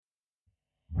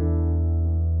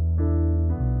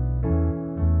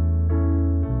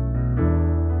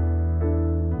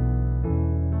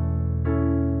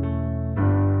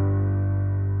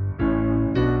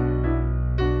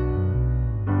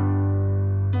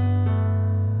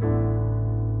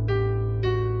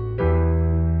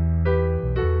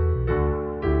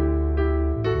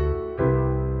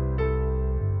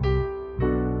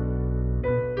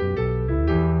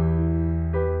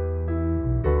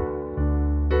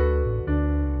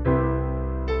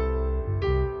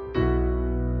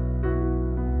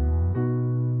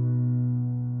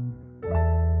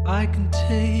I can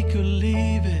take or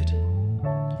leave it.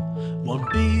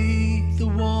 Won't be the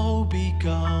woe be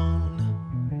gone.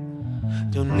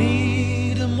 Don't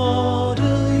need a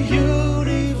model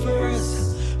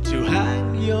universe to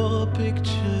hang your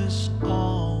pictures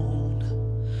on.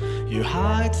 You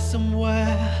hide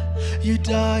somewhere, you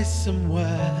die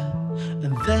somewhere,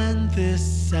 and then this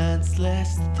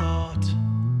senseless thought.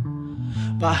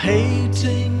 By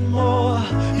hating more,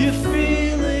 you're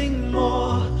feeling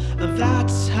more, and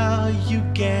that's how you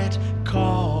get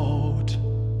caught.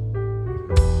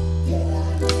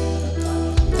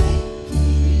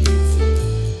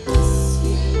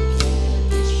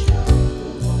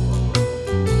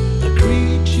 I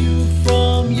greet you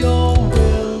from your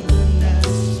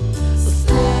wilderness, I'll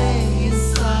stay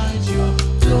inside your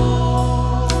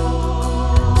door.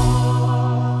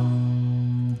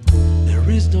 There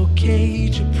is no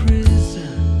cage or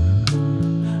prison,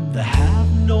 they have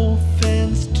no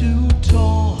fence too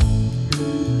tall.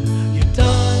 You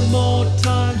die more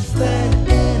times than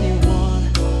anyone,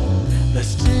 there's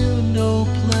still no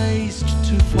place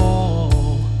to fall.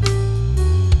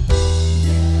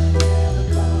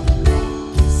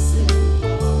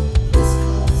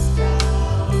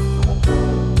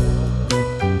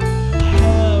 I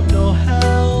have no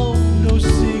hell, no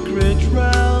secret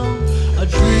realm. I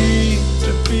dream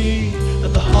to be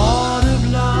at the heart of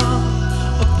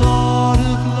love, a part of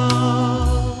love.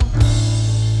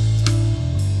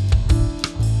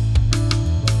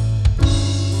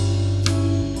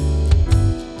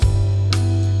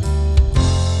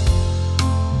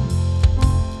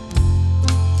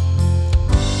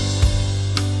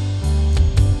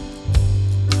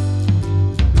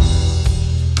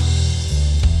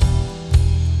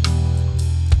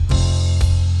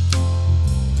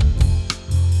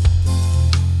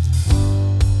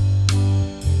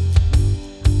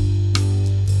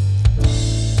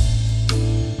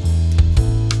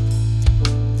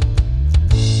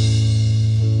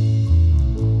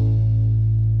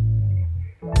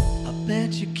 I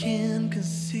bet you can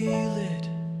conceal it,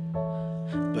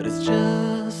 but it's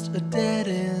just a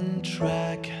dead-end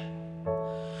track.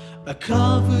 I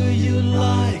cover you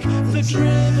like the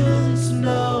driven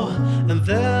snow, and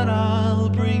then I'll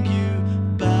bring you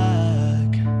back.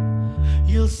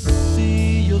 You'll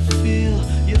see, you'll feel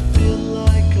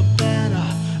like a banner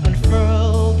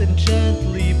unfurled and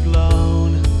gently blown.